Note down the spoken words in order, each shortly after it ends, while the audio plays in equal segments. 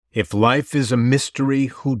If life is a mystery,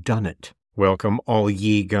 whodunit? Welcome, all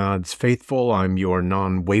ye gods faithful. I'm your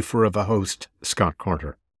non-wafer of a host, Scott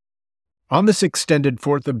Carter. On this extended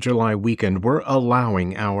 4th of July weekend, we're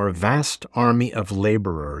allowing our vast army of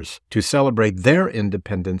laborers to celebrate their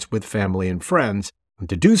independence with family and friends. And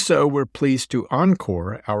to do so, we're pleased to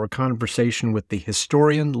encore our conversation with the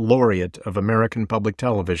historian laureate of American public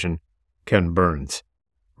television, Ken Burns.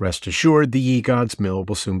 Rest assured, the Ye Gods Mill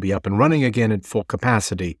will soon be up and running again at full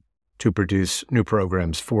capacity to produce new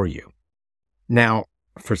programs for you. Now,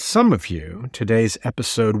 for some of you, today's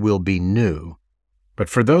episode will be new. But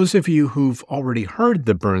for those of you who've already heard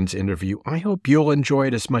the Burns interview, I hope you'll enjoy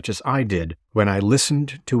it as much as I did when I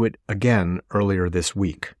listened to it again earlier this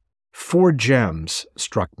week. 4 gems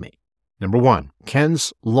struck me. Number 1,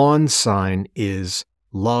 Ken's lawn sign is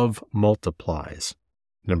 "Love Multiplies."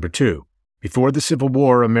 Number 2, before the Civil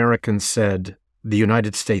War, Americans said, "The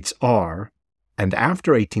United States are," and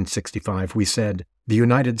after 1865, we said, "The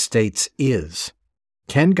United States is."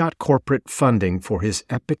 Ken got corporate funding for his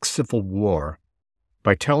epic Civil War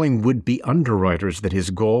by telling would-be underwriters that his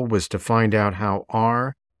goal was to find out how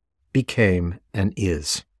 "are" became an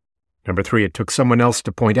 "is." Number 3, it took someone else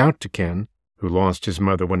to point out to Ken, who lost his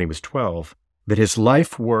mother when he was 12, that his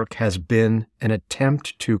life work has been an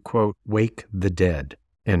attempt to, quote, "wake the dead,"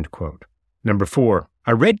 end quote. Number 4,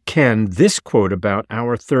 I read Ken this quote about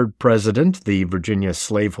our third president, the Virginia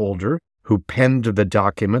slaveholder, who penned the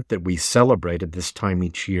document that we celebrate at this time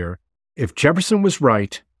each year. If Jefferson was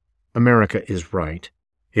right, America is right.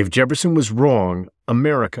 If Jefferson was wrong,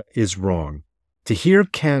 America is wrong. To hear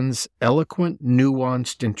Ken's eloquent,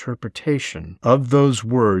 nuanced interpretation of those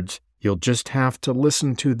words, you'll just have to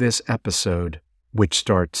listen to this episode, which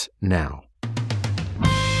starts now.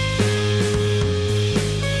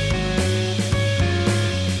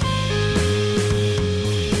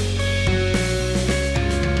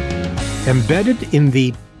 Embedded in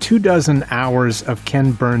the 24 hours of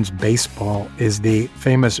Ken Burns' baseball is the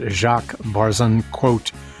famous Jacques Barzun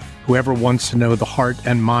quote, "Whoever wants to know the heart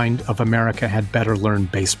and mind of America had better learn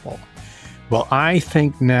baseball." Well, I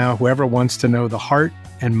think now whoever wants to know the heart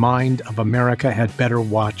and mind of America had better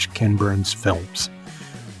watch Ken Burns' films.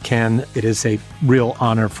 Ken, it is a real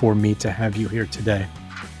honor for me to have you here today.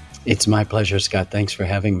 It's my pleasure, Scott. Thanks for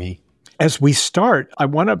having me. As we start, I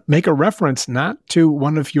want to make a reference not to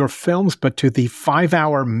one of your films, but to the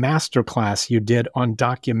 5-hour masterclass you did on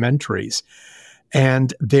documentaries.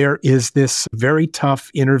 And there is this very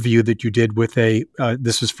tough interview that you did with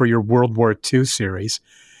this is for your World War II series.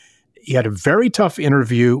 You had a very tough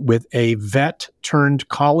interview with a vet turned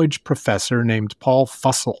college professor named Paul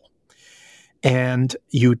Fussell. And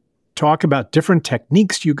you talk about different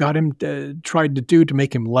techniques you got him tried to do to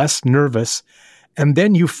make him less nervous. And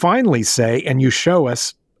then you finally say, and you show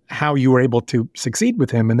us how you were able to succeed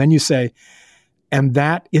with him. And then you say, and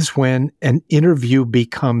that is when an interview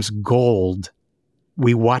becomes gold.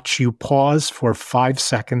 We watch you pause for 5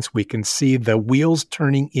 seconds. We can see the wheels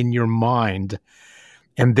turning in your mind.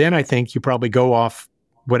 And then I think you probably go off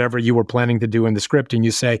whatever you were planning to do in the script and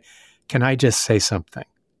you say, "Can I just say something?"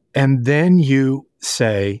 And then you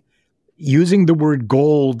say, using the word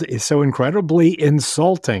gold is so incredibly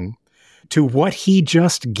insulting to what he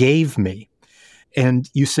just gave me. And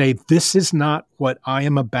you say, "This is not what I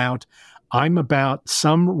am about. I'm about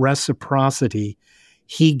some reciprocity.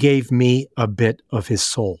 He gave me a bit of his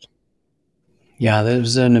soul." Yeah, that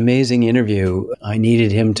was an amazing interview. I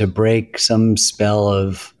needed him to break some spell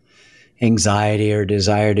of anxiety or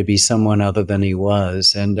desire to be someone other than he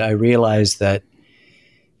was. And I realized that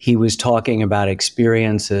he was talking about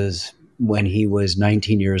experiences when he was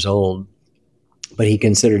 19 years old, but he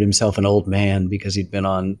considered himself an old man because he'd been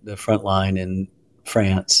on the front line in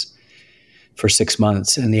France for 6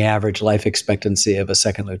 months. And the average life expectancy of a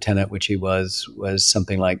second lieutenant, which he was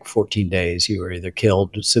something like 14 days. You were either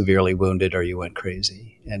killed, severely wounded, or you went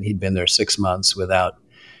crazy. And he'd been there 6 months without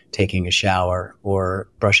taking a shower or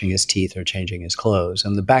brushing his teeth or changing his clothes.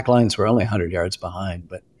 And the back lines were only 100 yards behind,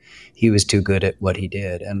 but he was too good at what he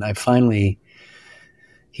did. And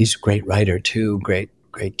he's a great writer too, great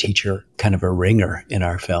teacher, kind of a ringer in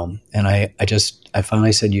our film. And I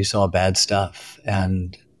finally said, "You saw bad stuff."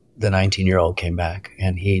 And the 19-year-old came back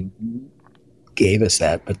and he gave us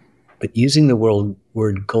that. But using the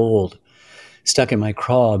word gold stuck in my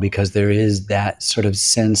craw because there is that sort of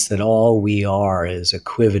sense that all we are is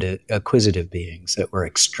acquisitive beings, that we're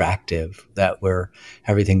extractive, that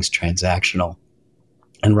everything's transactional.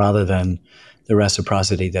 And rather than the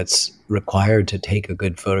reciprocity that's required to take a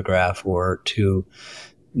good photograph or to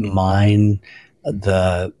mine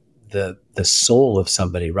the the soul of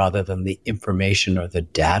somebody rather than the information or the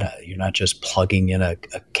data. You're not just plugging in a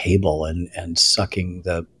cable and sucking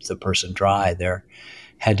the person dry. There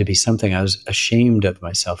had to be something. I was ashamed of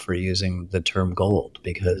myself for using the term gold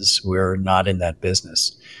because we're not in that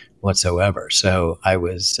business whatsoever. So I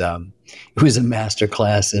was, it was a master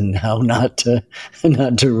class in how not to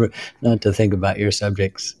think about your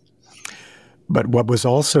subjects. But what was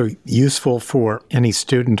also useful for any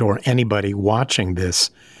student or anybody watching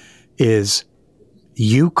this is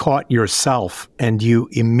you caught yourself and you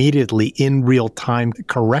immediately in real time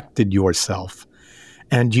corrected yourself.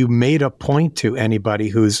 And you made a point to anybody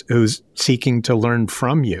who's seeking to learn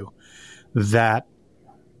from you that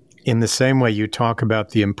in the same way you talk about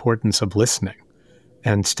the importance of listening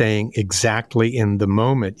and staying exactly in the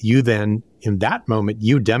moment, you then, in that moment,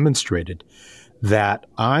 you demonstrated that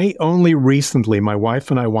I only recently, my wife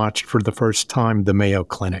and I watched for the first time the Mayo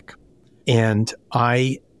Clinic. And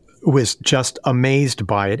I was just amazed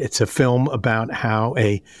by it. It's a film about how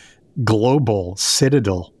a global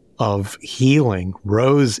citadel of healing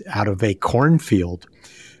rose out of a cornfield.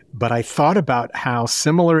 But I thought about how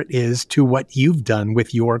similar it is to what you've done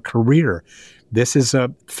with your career. This is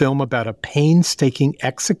a film about a painstaking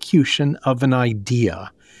execution of an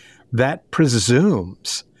idea that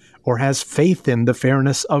presumes or has faith in the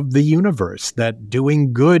fairness of the universe, that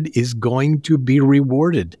doing good is going to be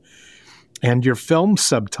rewarded. And your film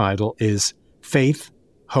subtitle is Faith,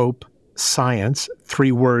 Hope, Science,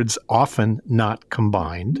 3 words often not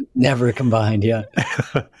combined. Never combined, yeah.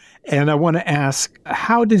 And I want to ask,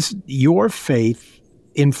 how does your faith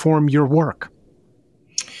inform your work?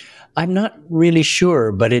 I'm not really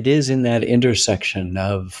sure, but it is in that intersection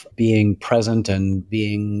of being present and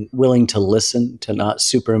being willing to listen, to not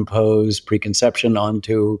superimpose preconception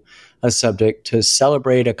onto a subject, to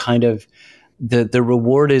celebrate a kind of the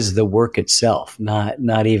reward is the work itself,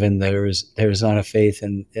 not even there's not a faith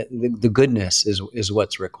in the goodness is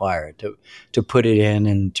what's required to put it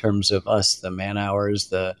in terms of us, the man hours,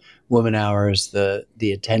 the woman hours,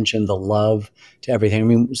 the attention, the love to everything. I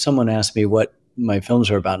mean, someone asked me what my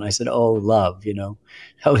films are about, and I said, "Oh, love."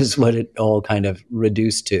 That was what it all kind of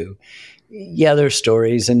reduced to. Yeah, there's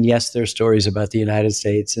stories, and yes, there's stories about the United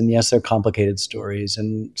States, and yes, they're complicated stories,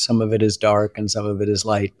 and some of it is dark and some of it is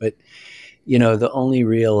light, but the only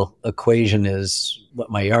real equation is what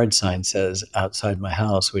my yard sign says outside my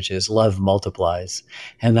house, which is love multiplies.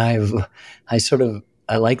 And I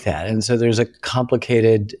like that. And so there's a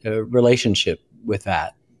complicated relationship with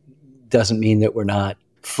that. Doesn't mean that we're not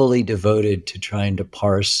fully devoted to trying to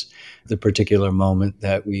parse the particular moment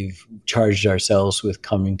that we've charged ourselves with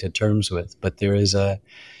coming to terms with. But there is a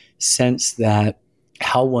sense that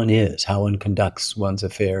how one conducts one's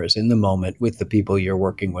affairs in the moment with the people you're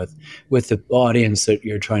working with the audience that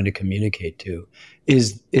you're trying to communicate to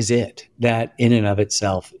is it. That in and of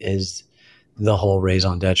itself is the whole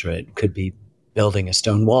raison d'etre. It could be building a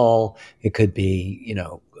stone wall. It could be,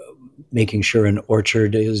 making sure an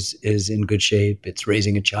orchard is in good shape. It's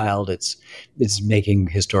raising a child. It's making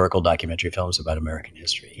historical documentary films about American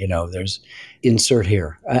history. There's insert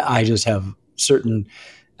here. I just have certain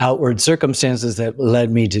outward circumstances that led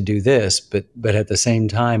me to do this, but at the same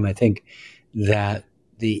time, I think that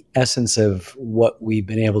the essence of what we've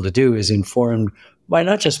been able to do is informed by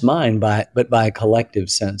not just mine, but by a collective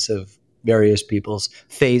sense of various people's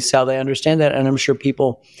faiths, how they understand that. And I'm sure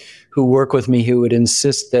people who work with me who would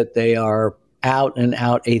insist that they are out and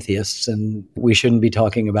out atheists and we shouldn't be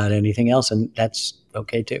talking about anything else, and that's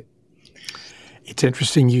okay too. It's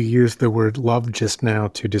interesting you used the word love just now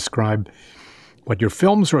to describe what your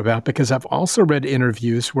films are about, because I've also read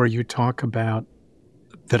interviews where you talk about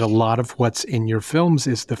that a lot of what's in your films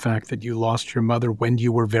is the fact that you lost your mother when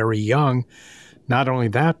you were very young. Not only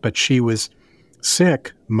that, but she was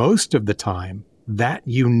sick most of the time that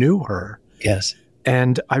you knew her. Yes.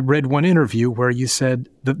 And I read one interview where you said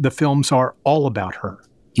that the films are all about her.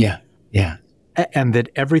 Yeah, yeah. And that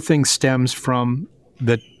everything stems from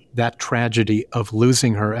that tragedy of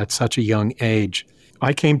losing her at such a young age.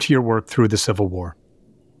 I came to your work through the Civil War,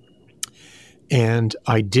 and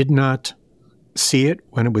I did not see it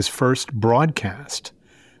when it was first broadcast.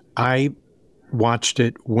 I watched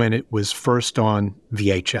it when it was first on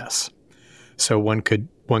VHS, so one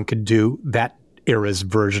could do that era's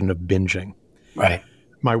version of binging. Right.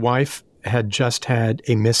 My wife had just had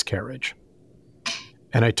a miscarriage,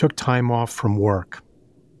 and I took time off from work,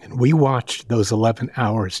 and we watched those 11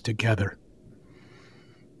 hours together.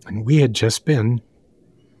 And we had just been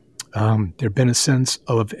there'd been a sense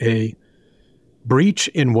of a breach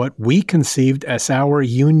in what we conceived as our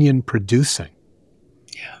union producing.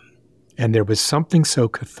 Yeah. And there was something so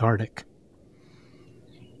cathartic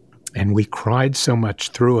and we cried so much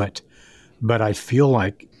through it. But I feel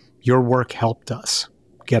like your work helped us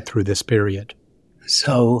get through this period.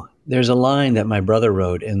 So there's a line that my brother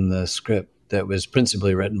wrote in the script that was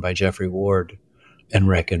principally written by Jeffrey Ward and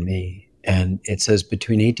Rick and me. And it says,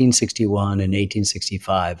 between 1861 and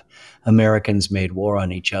 1865, Americans made war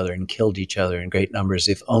on each other and killed each other in great numbers,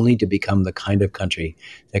 if only to become the kind of country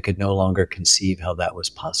that could no longer conceive how that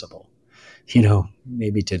was possible. You know,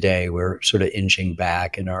 maybe today we're sort of inching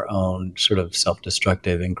back in our own sort of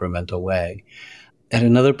self-destructive, incremental way. At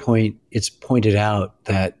another point, it's pointed out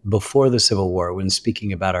that before the Civil War, when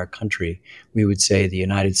speaking about our country, we would say the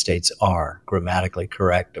United States are grammatically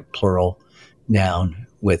correct, a plural noun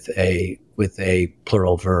with a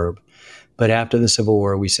plural verb. But after the Civil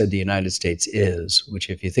War, we said the United States is, which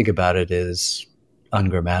if you think about it is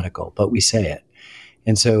ungrammatical, but we say it.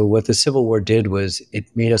 And so what the Civil War did was it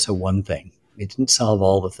made us a one thing. It didn't solve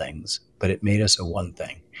all the things, but it made us a one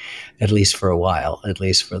thing, at least for a while, at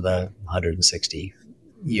least for the 160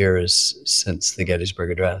 years since the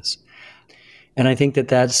Gettysburg Address. And I think that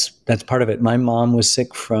that's part of it. My mom was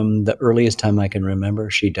sick from the earliest time I can remember.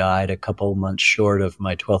 She died a couple months short of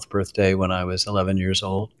my 12th birthday when I was 11 years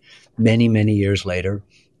old. Many, many years later,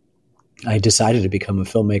 I decided to become a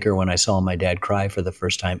filmmaker when I saw my dad cry for the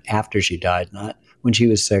first time after she died, not when she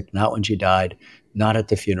was sick, not when she died, not at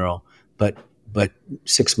the funeral, but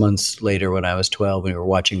 6 months later when I was 12, we were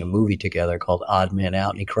watching a movie together called Odd Man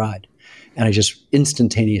Out, and he cried. And I just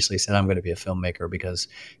instantaneously said, I'm going to be a filmmaker, because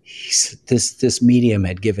this medium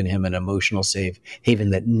had given him an emotional safe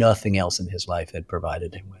haven that nothing else in his life had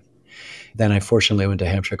provided him with. Then I fortunately went to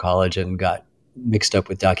Hampshire College and got mixed up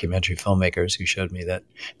with documentary filmmakers who showed me that,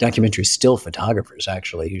 documentary still photographers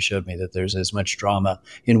actually, who showed me that there's as much drama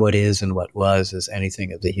in what is and what was as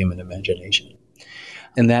anything of the human imagination.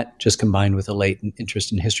 And that just combined with a latent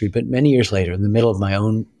interest in history. But many years later, in the middle of my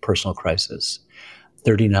own personal crisis,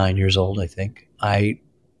 39 years old, I think, I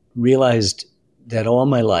realized that all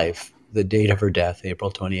my life, the date of her death,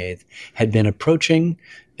 April 28th, had been approaching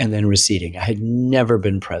and then receding. I had never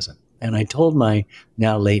been present. And I told my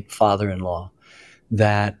now late father-in-law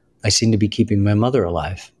that I seemed to be keeping my mother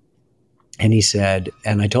alive. And he said,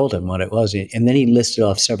 and I told him what it was. And then he listed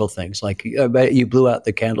off several things, like, I bet you blew out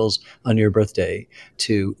the candles on your birthday,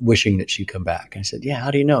 to wishing that she'd come back. And I said, yeah, how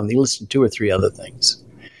do you know? And he listed 2 or 3 other things.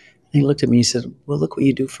 And he looked at me and he said, well, look what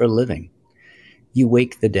you do for a living. You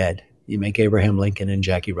wake the dead. You make Abraham Lincoln and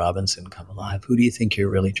Jackie Robinson come alive. Who do you think you're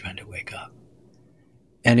really trying to wake up?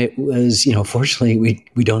 And it was, fortunately,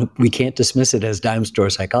 we can't dismiss it as dime store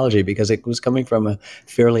psychology, because it was coming from a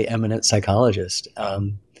fairly eminent psychologist.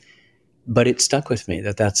 But it stuck with me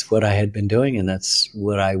that that's what I had been doing, and that's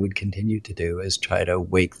what I would continue to do, is try to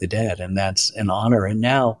wake the dead. And that's an honor. And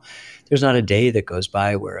now there's not a day that goes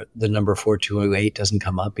by where the number 4208 doesn't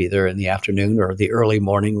come up, either in the afternoon or the early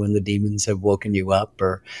morning when the demons have woken you up,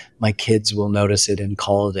 or my kids will notice it and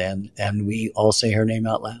call it in, and we all say her name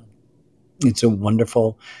out loud. It's a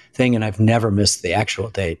wonderful thing. And I've never missed the actual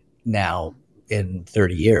date now in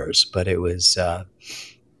 30 years, but it was an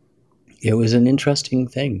interesting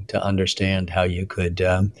thing to understand how you could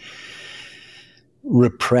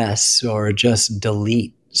repress or just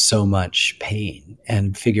delete so much pain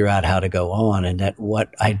and figure out how to go on. And that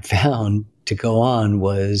what I'd found to go on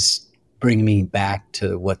was bring me back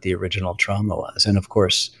to what the original trauma was. And of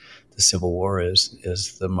course, the Civil War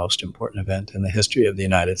is the most important event in the history of the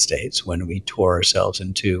United States, when we tore ourselves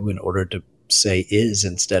in two in order to say is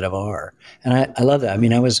instead of are. And I love that. I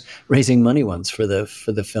mean, I was raising money once for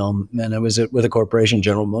the film, and I was with a corporation,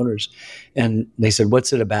 General Motors, and they said,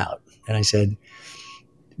 what's it about? And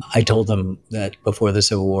I told them that before the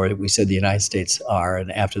Civil War, we said the United States are,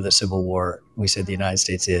 and after the Civil War, we said the United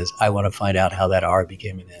States is. I want to find out how that are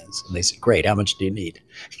became an is. And they said, great, how much do you need?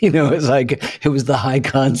 It's like, it was the high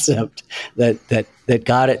concept that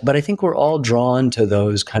got it. But I think we're all drawn to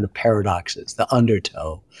those kind of paradoxes, the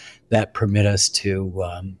undertow, that permit us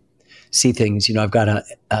to see things. I've got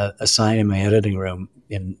a sign in my editing room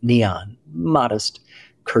in neon, modest,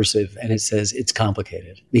 cursive, and it says, it's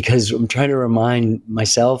complicated. Because I'm trying to remind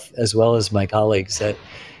myself as well as my colleagues that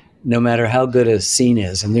no matter how good a scene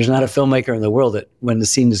is, and there's not a filmmaker in the world that when the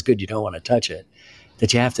scene is good, you don't want to touch it,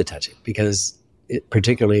 that you have to touch it, because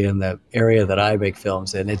particularly in the area that I make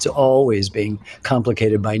films in, it's always being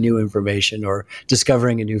complicated by new information or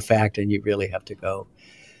discovering a new fact, and you really have to go.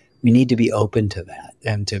 We need to be open to that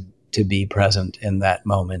and to be present in that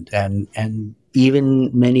moment. And even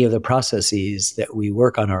many of the processes that we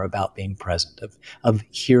work on are about being present, of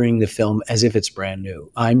hearing the film as if it's brand new.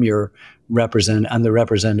 I'm the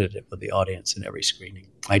representative of the audience in every screening.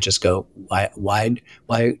 I just go, why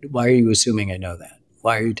are you assuming I know that?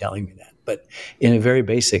 Why are you telling me that? But in a very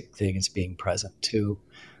basic thing, it's being present to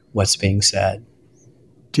what's being said.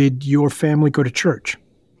 Did your family go to church?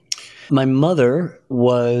 My mother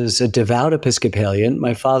was a devout Episcopalian.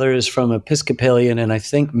 My father is from Episcopalian and I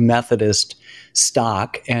think Methodist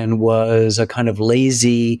stock and was a kind of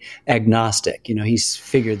lazy agnostic. You know, he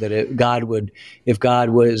figured that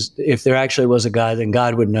if there actually was a God, then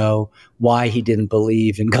God would know why he didn't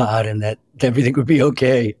believe in God and that everything would be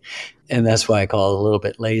okay. And that's why I call it a little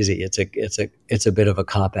bit lazy. It's a bit of a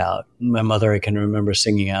cop out. My mother, I can remember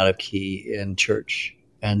singing out of key in church.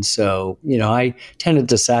 And so, you know, I tended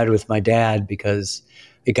to side with my dad because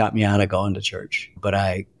it got me out of going to church. But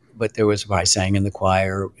there was where I sang in the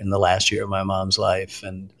choir in the last year of my mom's life.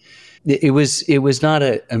 And it was not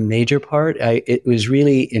a major part. It was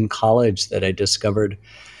really in college that I discovered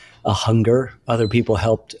a hunger. Other people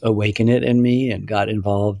helped awaken it in me and got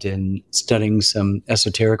involved in studying some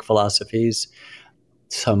esoteric philosophies,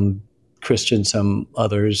 some Christian, some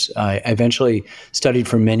others. I eventually studied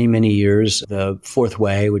for many, many years the Fourth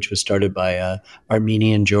Way, which was started by an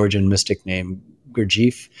Armenian Georgian mystic named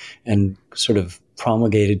Gurdjieff and sort of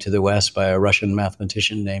promulgated to the West by a Russian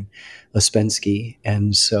mathematician named Ouspensky.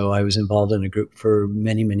 And so I was involved in a group for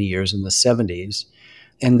many, many years in the 70s.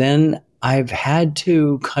 And then I've had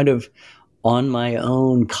to kind of on my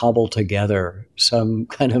own cobble together some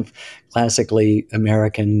kind of classically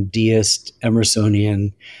American deist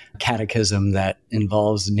Emersonian catechism that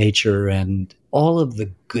involves nature and all of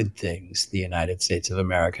the good things the United States of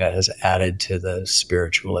America has added to the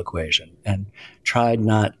spiritual equation, and tried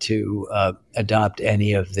not to adopt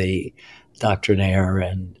any of the doctrinaire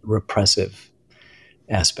and repressive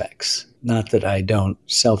aspects. Not that I don't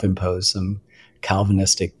self-impose some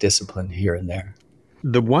Calvinistic discipline here and there.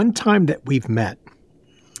 The one time that we've met,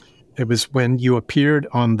 it was when you appeared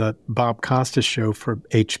on the Bob Costas show for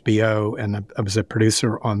HBO, and I was a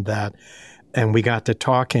producer on that, and we got to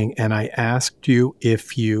talking, and I asked you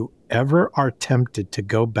if you ever are tempted to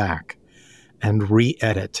go back and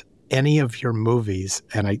re-edit any of your movies,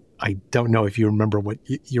 and I don't know if you remember what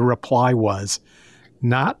your reply was.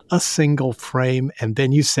 Not a single frame, and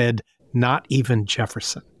then you said, not even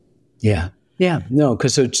Jefferson. Yeah. Yeah, no,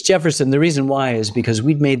 because so it's Jefferson. The reason why is because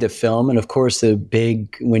we'd made the film. And of course,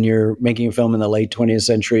 when you're making a film in the late 20th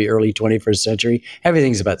century, early 21st century,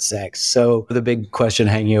 everything's about sex. So the big question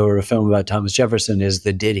hanging over a film about Thomas Jefferson is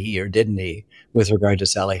the did he or didn't he with regard to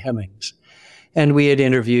Sally Hemings. And we had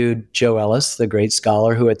interviewed Joe Ellis, the great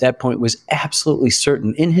scholar, who at that point was absolutely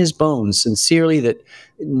certain in his bones, sincerely, that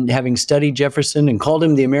having studied Jefferson and called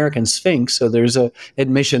him the American Sphinx, so there's a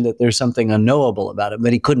admission that there's something unknowable about him,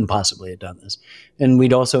 that he couldn't possibly have done this. And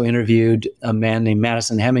we'd also interviewed a man named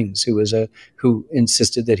Madison Hemings, who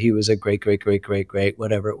insisted that he was a great,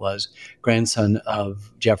 whatever it was, grandson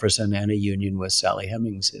of Jefferson and a union with Sally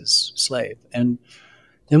Hemings, his slave. And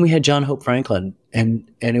then we had John Hope Franklin, and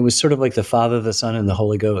it was sort of like the Father, the Son, and the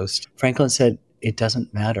Holy Ghost. Franklin said, it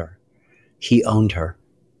doesn't matter. He owned her.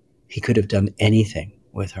 He could have done anything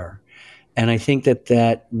with her. And I think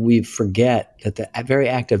that we forget that the very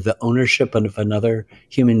act of the ownership of another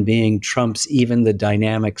human being trumps even the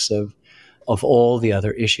dynamics of all the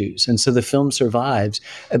other issues. And so the film survives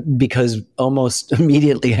because almost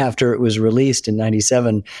immediately after it was released in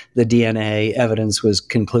 1997, the DNA evidence was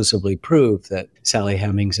conclusively proved that Sally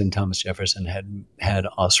Hemings and Thomas Jefferson had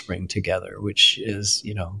offspring together, which is,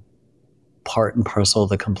 you know, part and parcel of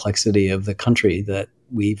the complexity of the country that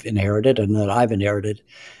we've inherited and that I've inherited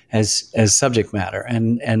as subject matter,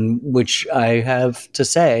 and which I have to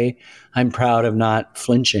say, I'm proud of not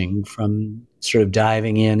flinching from sort of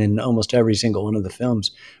diving in almost every single one of the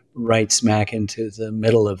films, right smack into the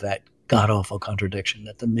middle of that god-awful contradiction,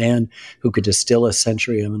 that the man who could distill a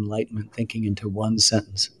century of Enlightenment thinking into one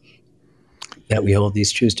sentence, that we hold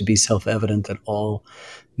these truths to be self-evident, that all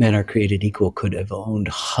men are created equal, could have owned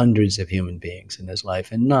hundreds of human beings in his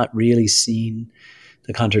life and not really seen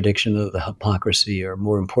the contradiction of the hypocrisy, or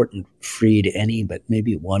more important, freed any but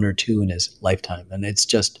maybe one or two in his lifetime. And it's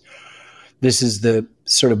just, this is the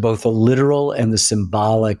sort of both the literal and the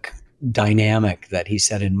symbolic dynamic that he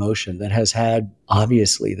set in motion that has had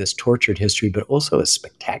obviously this tortured history, but also a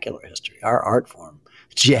spectacular history. Our art form,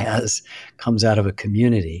 jazz, comes out of a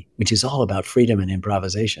community which is all about freedom and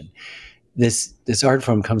improvisation. This art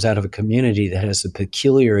form comes out of a community that has a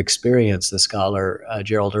peculiar experience, the scholar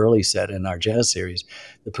Gerald Early said in our jazz series,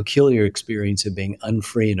 the peculiar experience of being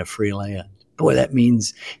unfree in a free land. Boy, that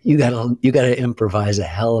means you gotta improvise a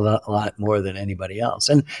hell of a lot more than anybody else.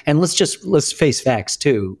 And let's face facts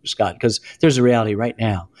too, Scott, because there's a reality right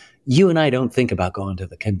now. You and I don't think about going to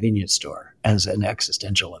the convenience store as an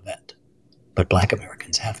existential event, but Black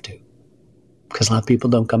Americans have to. because a lot of people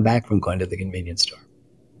don't come back from going to the convenience store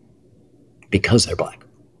because they're Black.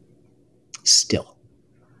 Still.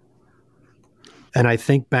 And I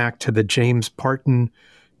think back to the James Parton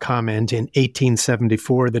comment in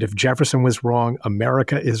 1874 that if Jefferson was wrong,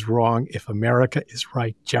 America is wrong. If America is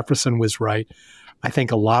right, Jefferson was right. I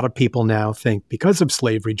think a lot of people now think because of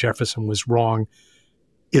slavery, Jefferson was wrong.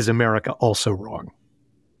 Is America also wrong?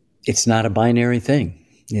 It's not a binary thing.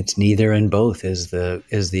 It's neither and both is the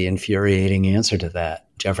infuriating answer to that.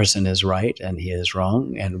 Jefferson is right and he is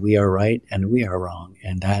wrong, and we are right and we are wrong.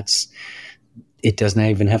 And it doesn't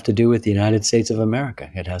even have to do with the United States of America.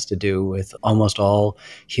 It has to do with almost all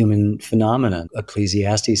human phenomena.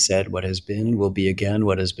 Ecclesiastes said, what has been will be again,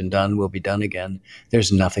 what has been done will be done again.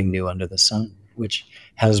 There's nothing new under the sun, which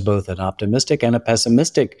has both an optimistic and a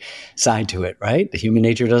pessimistic side to it, right? The human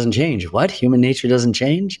nature doesn't change. What? Human nature doesn't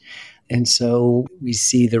change? And so we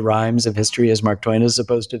see the rhymes of history, as Mark Twain is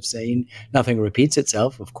supposed to have saying, nothing repeats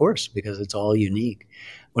itself, of course, because it's all unique.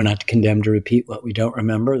 We're not condemned to repeat what we don't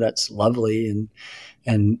remember. That's lovely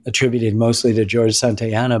and attributed mostly to George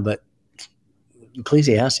Santayana, but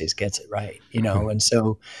Ecclesiastes gets it right, and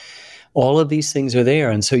so all of these things are there.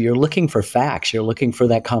 And so you're looking for facts. You're looking for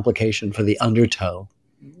that complication, for the undertow.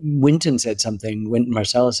 Wynton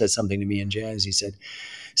Marsalis said something to me in jazz. He said,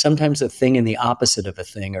 sometimes the thing and the opposite of a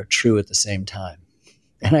thing are true at the same time.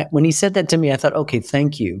 And when he said that to me, I thought, okay,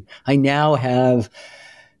 thank you. I now have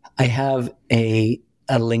a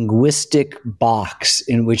linguistic box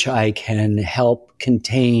in which I can help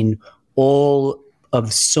contain all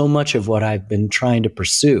of so much of what I've been trying to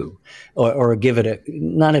pursue, or give it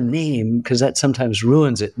not a name, because that sometimes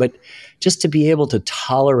ruins it, but just to be able to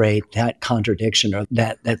tolerate that contradiction, or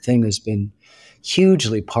that thing has been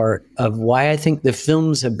hugely part of why I think the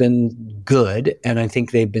films have been good, and I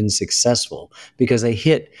think they've been successful, because they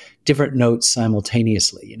hit different notes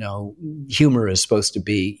simultaneously. Humor is supposed to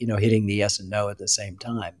be, hitting the yes and no at the same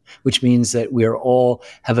time, which means that we're all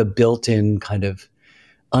have a built-in kind of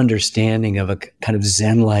understanding of a kind of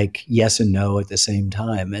Zen-like yes and no at the same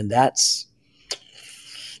time. And that's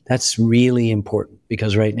really important,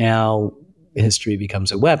 because right now history becomes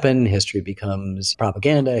a weapon, history becomes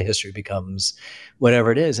propaganda, history becomes whatever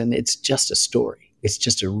it is. And it's just a story. It's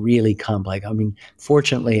just a really complex.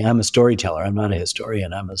 Fortunately, I'm a storyteller. I'm not a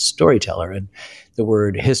historian. I'm a storyteller. And the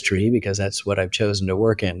word history, because that's what I've chosen to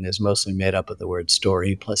work in, is mostly made up of the word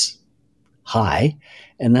story plus high.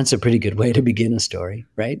 And that's a pretty good way to begin a story,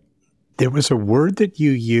 right? There was a word that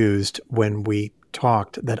you used when we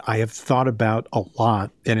talked that I have thought about a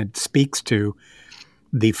lot, and it speaks to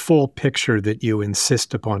the full picture that you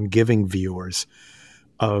insist upon giving viewers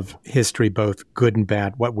of history, both good and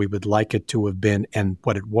bad, what we would like it to have been and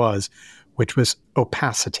what it was, which was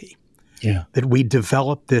opacity. Yeah. That we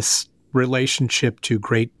developed this relationship to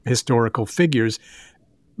great historical figures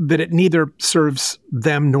that it neither serves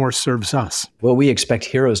them nor serves us. Well, we expect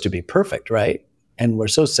heroes to be perfect, right? And we're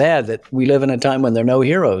so sad that we live in a time when there are no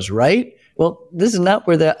heroes, right? Well, this is not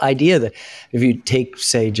where the idea that if you take,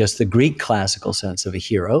 say, just the Greek classical sense of a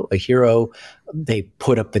hero, they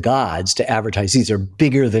put up the gods to advertise these are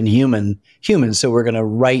bigger than humans, so we're going to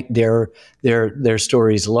write their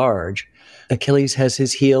stories large. Achilles has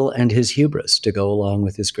his heel and his hubris to go along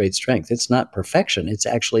with his great strength. It's not perfection. It's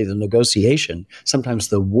actually the negotiation, sometimes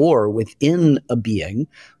the war within a being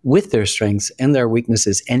with their strengths and their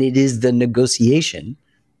weaknesses. And it is the negotiation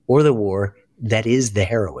or the war that is the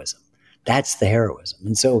heroism. That's the heroism.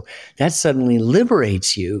 And so that suddenly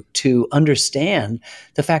liberates you to understand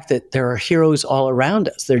the fact that there are heroes all around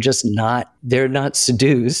us. They're not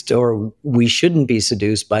seduced, or we shouldn't be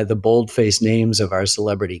seduced by the bold-faced names of our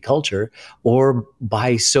celebrity culture or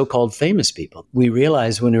by so-called famous people. We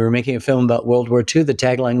realized when we were making a film about World War II, the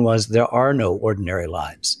tagline was, there are no ordinary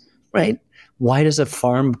lives, right? Why does a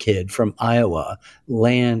farm kid from Iowa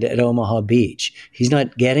land at Omaha Beach? He's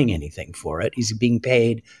not getting anything for it. He's being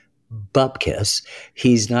paid bupkis.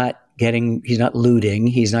 He's not looting.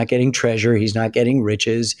 He's not getting treasure. He's not getting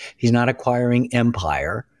riches. He's not acquiring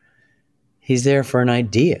empire. He's there for an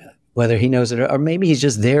idea, whether he knows it or maybe he's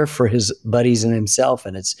just there for his buddies and himself,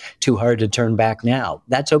 and it's too hard to turn back now.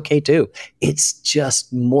 That's okay too. It's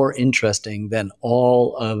just more interesting than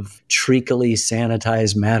all of treacly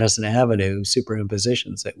sanitized Madison Avenue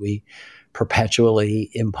superimpositions that we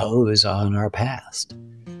perpetually impose on our past.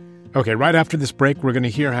 Okay, right after this break, we're going to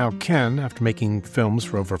hear how Ken, after making films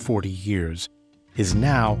for over 40 years, is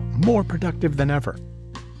now more productive than ever.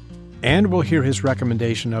 And we'll hear his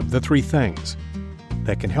recommendation of the 3 things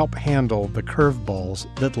that can help handle the curveballs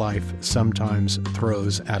that life sometimes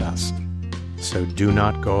throws at us. So do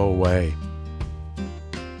not go away.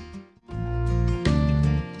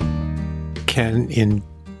 Ken, in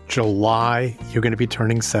July, you're going to be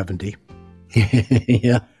turning 70.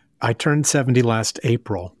 Yeah. I turned 70 last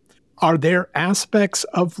April. Are there aspects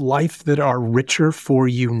of life that are richer for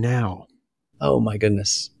you now? Oh my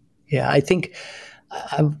goodness. Yeah, I think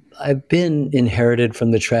I've been inherited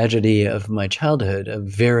from the tragedy of my childhood, a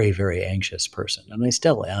very, very anxious person, and I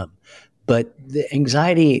still am. But the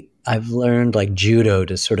anxiety, I've learned like judo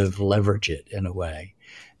to sort of leverage it in a way.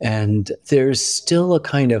 And there's still a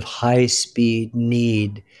kind of high speed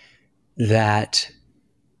need that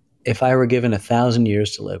if I were given 1,000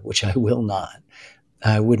 years to live, which I will not,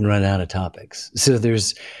 I wouldn't run out of topics. So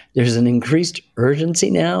there's an increased urgency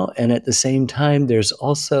now, and at the same time, there's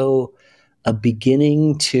also a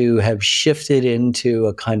beginning to have shifted into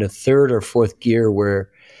a kind of third or fourth gear where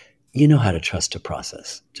you know how to trust a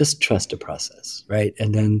process. Just trust a process, right?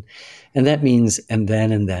 And that means and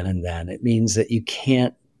then. It means that you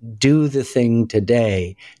can't do the thing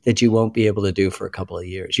today that you won't be able to do for a couple of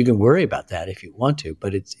years. You can worry about that if you want to,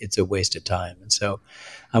 but it's a waste of time. And so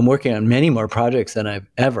I'm working on many more projects than I've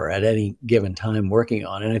ever at any given time working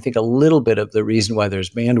on. And I think a little bit of the reason why there's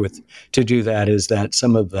bandwidth to do that is that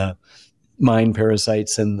some of the mind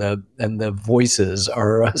parasites and the voices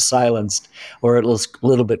are silenced or a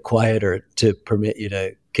little bit quieter to permit you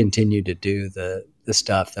to continue to do the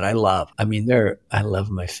stuff that I love. I mean, I love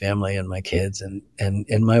my family and my kids and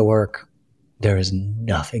in my work. There is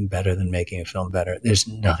nothing better than making a film better. There's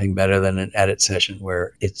nothing better than an edit session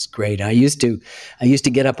where it's great. I used to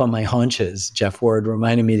get up on my haunches. Jeff Ward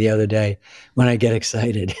reminded me the other day when I get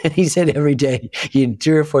excited. He said every day, 3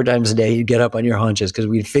 or 4 times a day, you'd get up on your haunches because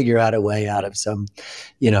we'd figure out a way out of some,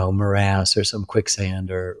 morass or some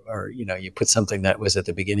quicksand or you put something that was at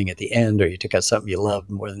the beginning at the end, or you took out something you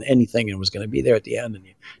loved more than anything and was going to be there at the end, and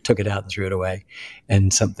you took it out and threw it away,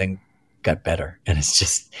 and something got better. And it's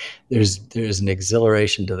just, there's an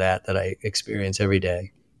exhilaration to that I experience every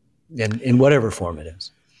day in whatever form it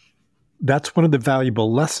is. That's one of the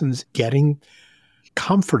valuable lessons, getting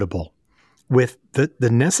comfortable with the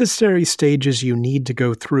necessary stages you need to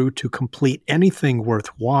go through to complete anything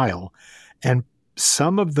worthwhile. And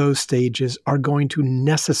some of those stages are going to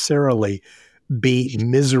necessarily be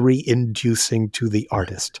misery inducing to the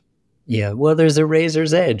artist. Yeah. Well, there's a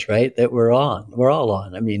razor's edge, right? That we're all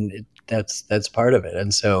on. I mean, that's part of it.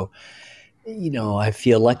 And so, I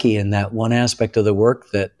feel lucky in that one aspect of the work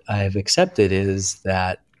that I've accepted is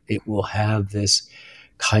that it will have this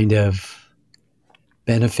kind of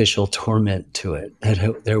beneficial torment to it,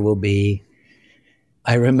 that there will be.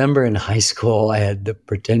 I remember in high school, I had the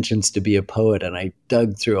pretensions to be a poet, and I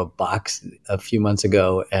dug through a box a few months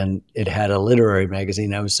ago, and it had a literary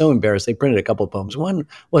magazine. I was so embarrassed. They printed a couple of poems. One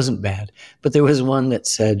wasn't bad, but there was one that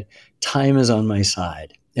said, "Time is on my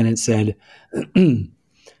side." And it said,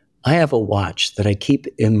 "I have a watch that I keep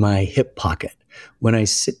in my hip pocket. When I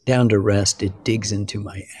sit down to rest, it digs into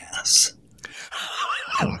my ass."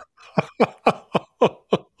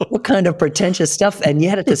 What kind of pretentious stuff? And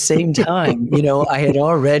yet at the same time, I had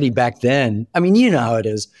already back then, I mean, you know how it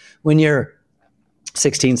is when you're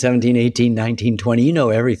 16, 17, 18, 19, 20, you know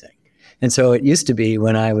everything. And so it used to be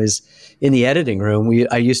when I was in the editing room,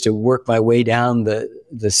 I used to work my way down the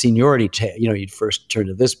seniority you'd first turn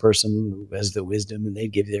to this person who has the wisdom and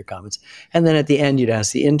they'd give you their comments. And then at the end, you'd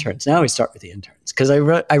ask the interns. Now we start with the interns because I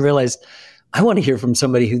realized I want to hear from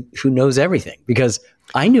somebody who knows everything, because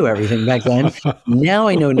I knew everything back then. Now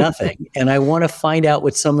I know nothing. And I want to find out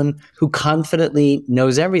what someone who confidently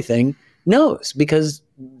knows everything knows, because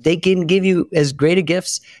they can give you as great a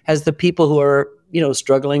gifts as the people who are,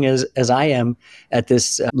 struggling as I am at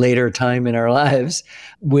this later time in our lives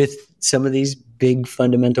with some of these big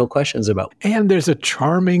fundamental questions about. And there's a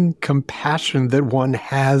charming compassion that one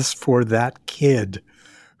has for that kid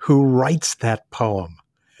who writes that poem.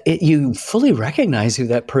 You fully recognize who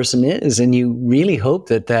that person is, and you really hope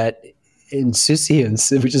that insouciance,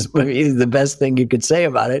 which is maybe the best thing you could say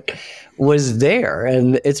about it, was there.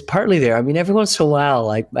 And it's partly there. I mean, every once in a while,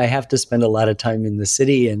 I have to spend a lot of time in the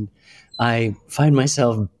city, and I find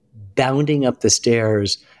myself bounding up the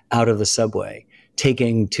stairs out of the subway,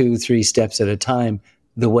 taking 2-3 steps at a time,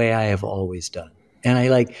 the way I have always done.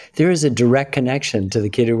 And there is a direct connection to the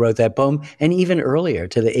kid who wrote that poem, and even earlier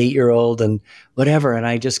to the 8-year-old and whatever. And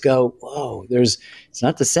I just go, whoa, it's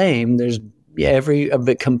not the same. There's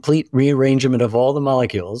a complete rearrangement of all the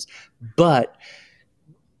molecules, but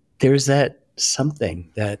there's that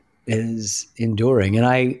something that is enduring. And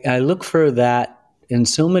I look for that in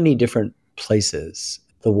so many different places.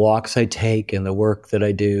 The walks I take and the work that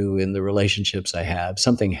I do and the relationships I have,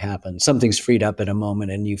 something happens, something's freed up in a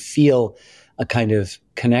moment, and you feel a kind of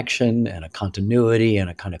connection and a continuity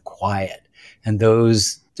and a kind of quiet. And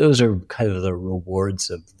those those are kind of the rewards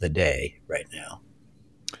of the day right now.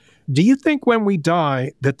 Do you think when we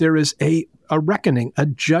die that there is a reckoning, a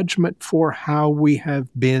judgment for how we have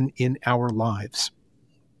been in our lives?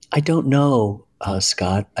 I don't know,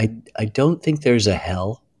 Scott. I don't think there's a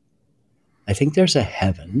hell. I think there's a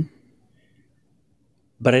heaven,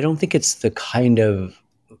 but I don't think it's the kind of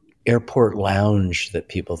airport lounge that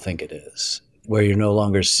people think it is, where you're no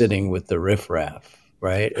longer sitting with the riffraff,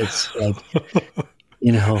 right? It's like,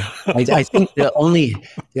 I think the only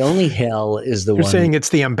hell is the You're one. You're saying it's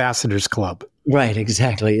the Ambassadors Club. Right,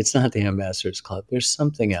 exactly. It's not the Ambassadors Club. There's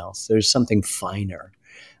something else. There's something finer.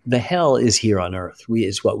 The hell is here on earth.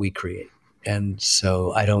 Is what we create. And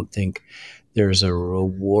so I don't think there's a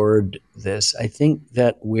reward this. I think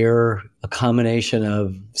that we're a combination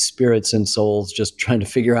of spirits and souls just trying to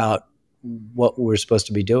figure out what we're supposed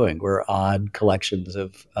to be doing. We're odd collections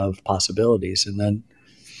of possibilities. And then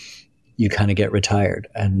you kind of get retired.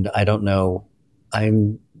 And I don't know.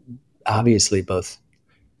 I'm obviously both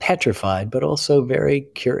petrified, but also very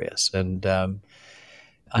curious. And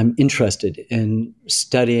I'm interested in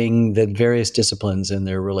studying the various disciplines and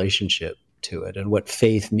their relationship to it and what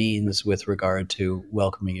faith means with regard to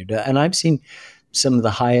welcoming your death. And I've seen some of the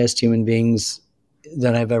highest human beings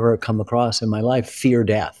that I've ever come across in my life fear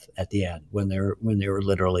death at the end when they were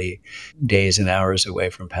literally days and hours away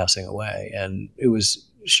from passing away. And it was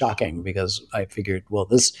shocking because I figured, well,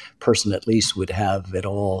 this person at least would have it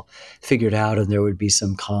all figured out and there would be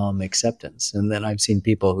some calm acceptance. And then I've seen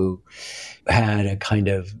people who had a kind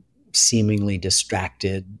of seemingly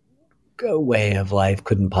distracted way of life,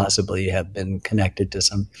 couldn't possibly have been connected to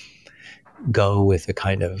some go with a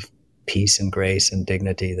kind of peace and grace and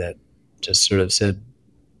dignity that just sort of said,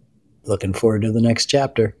 looking forward to the next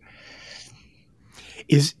chapter.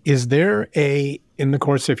 Is there in the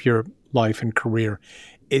course of your life and career,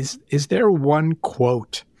 is there one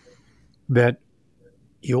quote that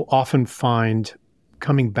you'll often find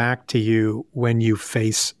coming back to you when you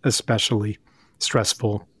face especially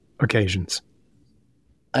stressful occasions?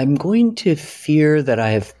 I'm going to fear that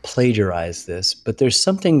I have plagiarized this, but there's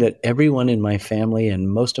something that everyone in my family and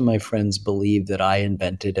most of my friends believe that I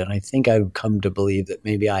invented, and I think I've come to believe that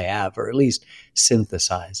maybe I have, or at least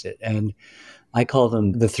synthesized it. And I call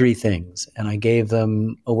them the three things, and I gave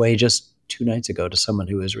them away just 2 nights ago to someone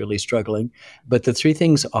who was really struggling. But the three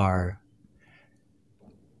things are: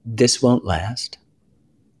 this won't last,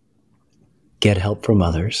 get help from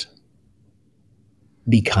others,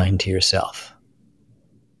 be kind to yourself.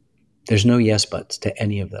 There's no yes buts to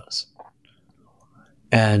any of those.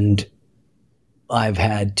 And I've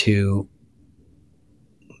had to,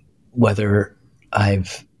 whether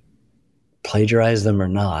I've plagiarized them or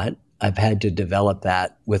not, I've had to develop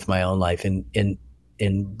that with my own life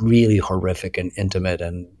in really horrific and intimate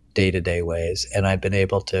and day-to-day ways. And I've been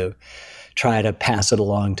able to try to pass it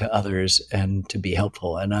along to others and to be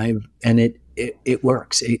helpful. And it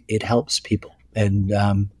works. It helps people. And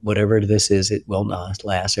whatever this is, it will not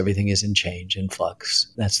last. Everything is in change, in flux.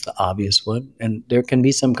 That's the obvious one. And there can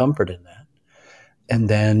be some comfort in that. And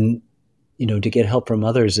then, to get help from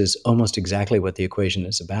others is almost exactly what the equation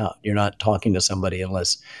is about. You're not talking to somebody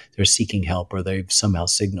unless they're seeking help or they've somehow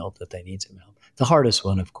signaled that they need some help. The hardest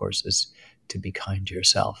one, of course, is to be kind to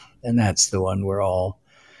yourself. And that's the one we're all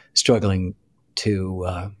struggling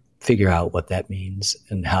to figure out what that means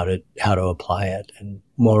and how to apply it. And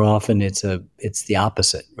more often it's the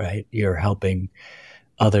opposite, right? You're helping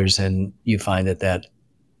others and you find that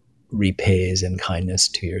repays in kindness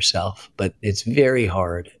to yourself. But it's very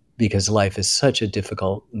hard because life is such a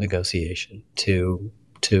difficult negotiation to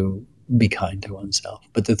be kind to oneself.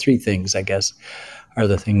 But the three things, I guess, are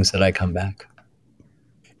the things that I come back.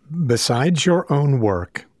 Besides your own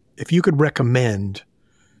work, if you could recommend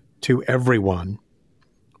to everyone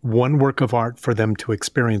one work of art for them to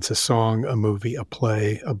experience, a song, a movie, a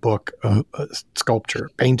play, a book, a sculpture,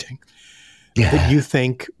 painting, that you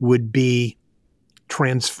think would be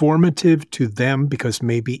transformative to them because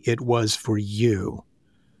maybe it was for you,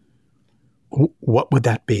 what would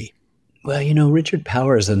that be? Well, Richard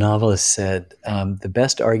Powers, the novelist, said, the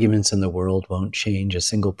best arguments in the world won't change a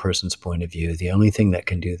single person's point of view. The only thing that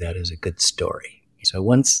can do that is a good story. So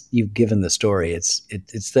once you've given the story, it's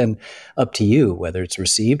then up to you whether it's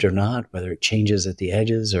received or not, whether it changes at the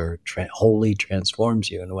edges or wholly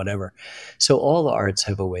transforms you and whatever. So all the arts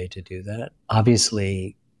have a way to do that.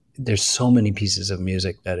 Obviously, there's so many pieces of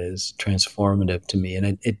music that is transformative to me.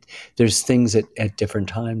 And there's things at different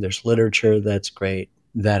times. There's literature that's great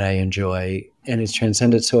that I enjoy, and it's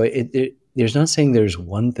transcendent. So there's not saying there's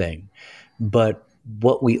one thing, but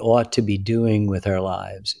what we ought to be doing with our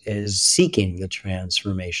lives is seeking the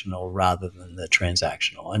transformational rather than the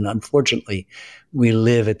transactional. And unfortunately, we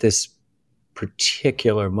live at this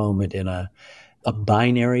particular moment in a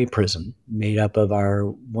binary prison made up of our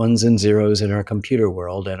ones and zeros in our computer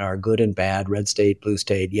world and our good and bad, red state, blue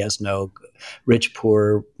state, yes, no, rich,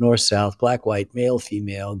 poor, north, south, black, white, male,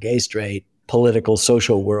 female, gay, straight, political,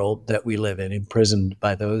 social world that we live in, imprisoned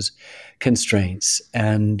by those constraints.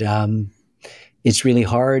 And it's really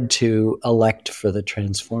hard to elect for the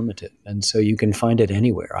transformative. And so you can find it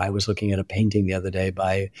anywhere. I was looking at a painting the other day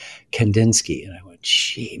by Kandinsky, and I went,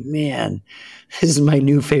 gee, man, this is my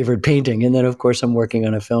new favorite painting. And then, of course, I'm working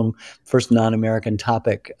on a film, first non-American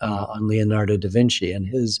topic on Leonardo da Vinci, and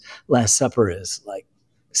his Last Supper is like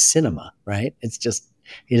cinema, right? It's just,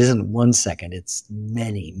 it isn't 1 second, it's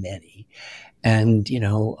many, many. And, you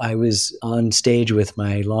know, I was on stage with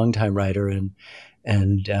my longtime writer and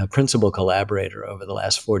principal collaborator over the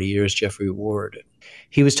last 40 years, Jeffrey Ward.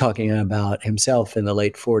 He was talking about himself in the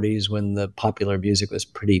late 40s when the popular music was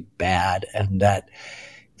pretty bad, and that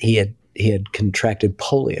he had contracted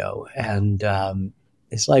polio, and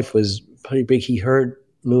his life was pretty big. He heard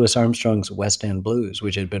Louis Armstrong's West End Blues,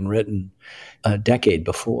 which had been written a decade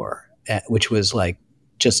before, which was like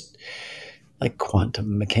just like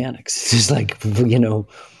quantum mechanics. It's just like, you know,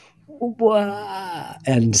 wah.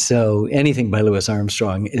 And so anything by Louis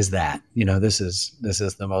Armstrong is that, you know, this is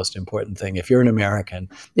the most important thing. If you're an American,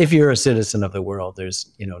 if you're a citizen of the world,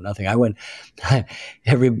 there's, you know, nothing.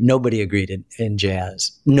 Nobody agreed in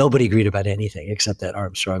jazz. Nobody agreed about anything except that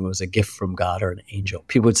Armstrong was a gift from God or an angel.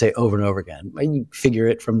 People would say over and over again. You figure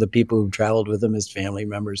it from the people who traveled with him as family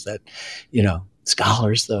members that, you know,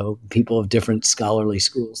 scholars though, people of different scholarly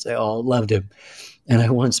schools, they all loved him. And I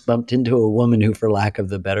once bumped into a woman who, for lack of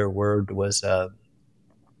the better word, was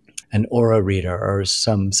an aura reader or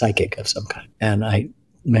some psychic of some kind. And I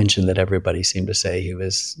mentioned that everybody seemed to say he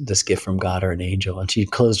was this gift from God or an angel. And she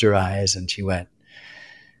closed her eyes and she went,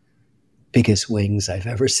 biggest wings I've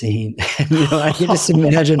ever seen. And, you know, I can just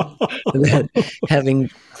imagine that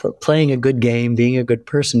playing a good game, being a good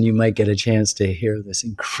person, you might get a chance to hear this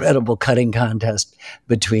incredible cutting contest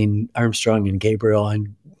between Armstrong and Gabriel,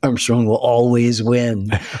 and Armstrong will always win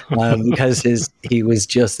because he was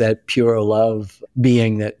just that pure love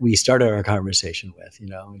being that we started our conversation with. You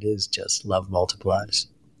know, it is just love multiplies.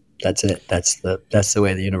 That's it. That's the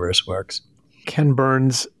way the universe works. Ken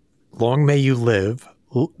Burns, long may you live,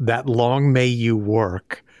 that long may you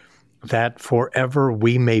work, that forever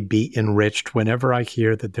we may be enriched. Whenever I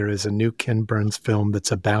hear that there is a new Ken Burns film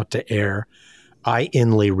that's about to air, I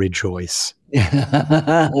inly rejoice.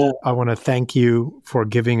 I want to thank you for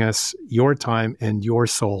giving us your time and your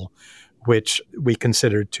soul, which we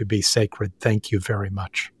consider to be sacred. Thank you very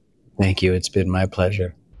much. Thank you. It's been my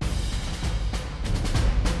pleasure.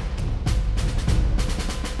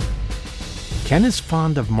 Ken is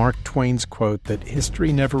fond of Mark Twain's quote that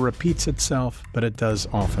history never repeats itself, but it does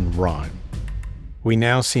often rhyme. We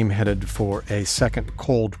now seem headed for a second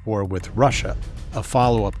Cold War with Russia, a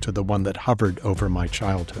follow-up to the one that hovered over my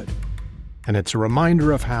childhood. And it's a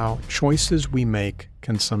reminder of how choices we make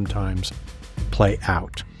can sometimes play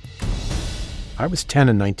out. I was 10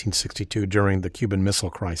 in 1962 during the Cuban Missile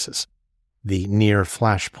Crisis, the near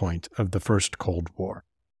flashpoint of the first Cold War.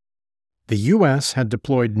 The U.S. had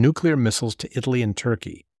deployed nuclear missiles to Italy and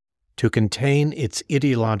Turkey to contain its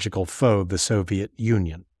ideological foe, the Soviet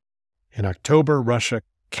Union. In October, Russia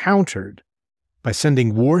countered by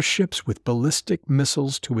sending warships with ballistic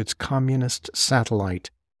missiles to its communist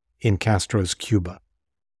satellite in Castro's Cuba.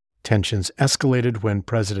 Tensions escalated when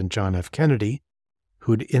President John F. Kennedy,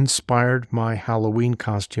 who'd inspired my Halloween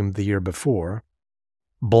costume the year before,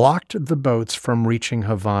 blocked the boats from reaching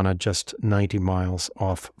Havana, just 90 miles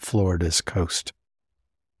off Florida's coast.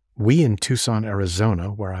 We in Tucson, Arizona,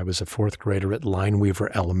 where I was a fourth grader at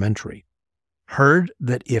Lineweaver Elementary, heard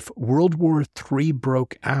that if World War III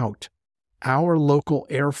broke out, our local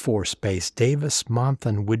Air Force base,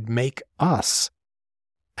 Davis-Monthan, would make us,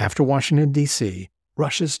 after Washington, D.C.,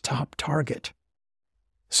 Russia's top target.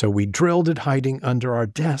 So we drilled at hiding under our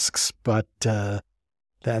desks, but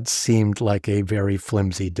that seemed like a very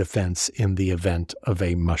flimsy defense in the event of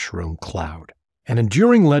a mushroom cloud. An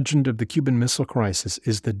enduring legend of the Cuban Missile Crisis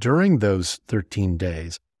is that during those 13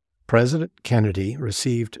 days, President Kennedy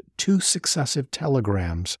received 2 successive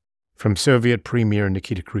telegrams from Soviet Premier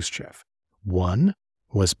Nikita Khrushchev. One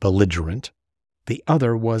was belligerent, the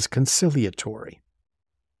other was conciliatory.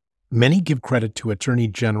 Many give credit to Attorney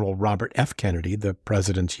General Robert F. Kennedy, the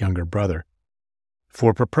president's younger brother,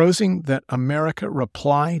 for proposing that America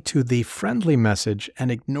reply to the friendly message and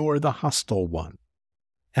ignore the hostile one,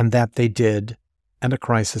 and that they did and a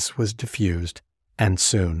crisis was diffused and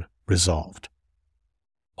soon resolved.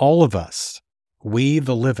 All of us, we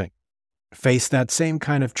the living, face that same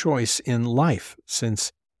kind of choice in life,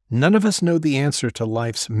 since none of us know the answer to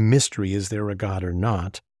life's mystery, is there a God or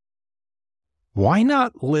not. Why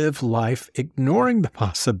not live life ignoring the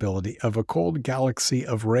possibility of a cold galaxy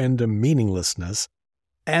of random meaninglessness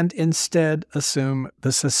and instead assume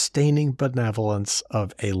the sustaining benevolence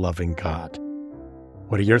of a loving God?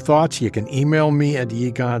 What are your thoughts? You can email me at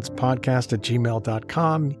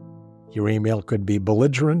yegodspodcast@gmail.com. Your email could be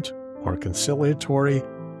belligerent or conciliatory.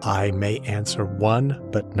 I may answer one,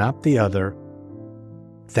 but not the other.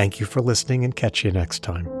 Thank you for listening, and catch you next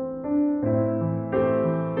time.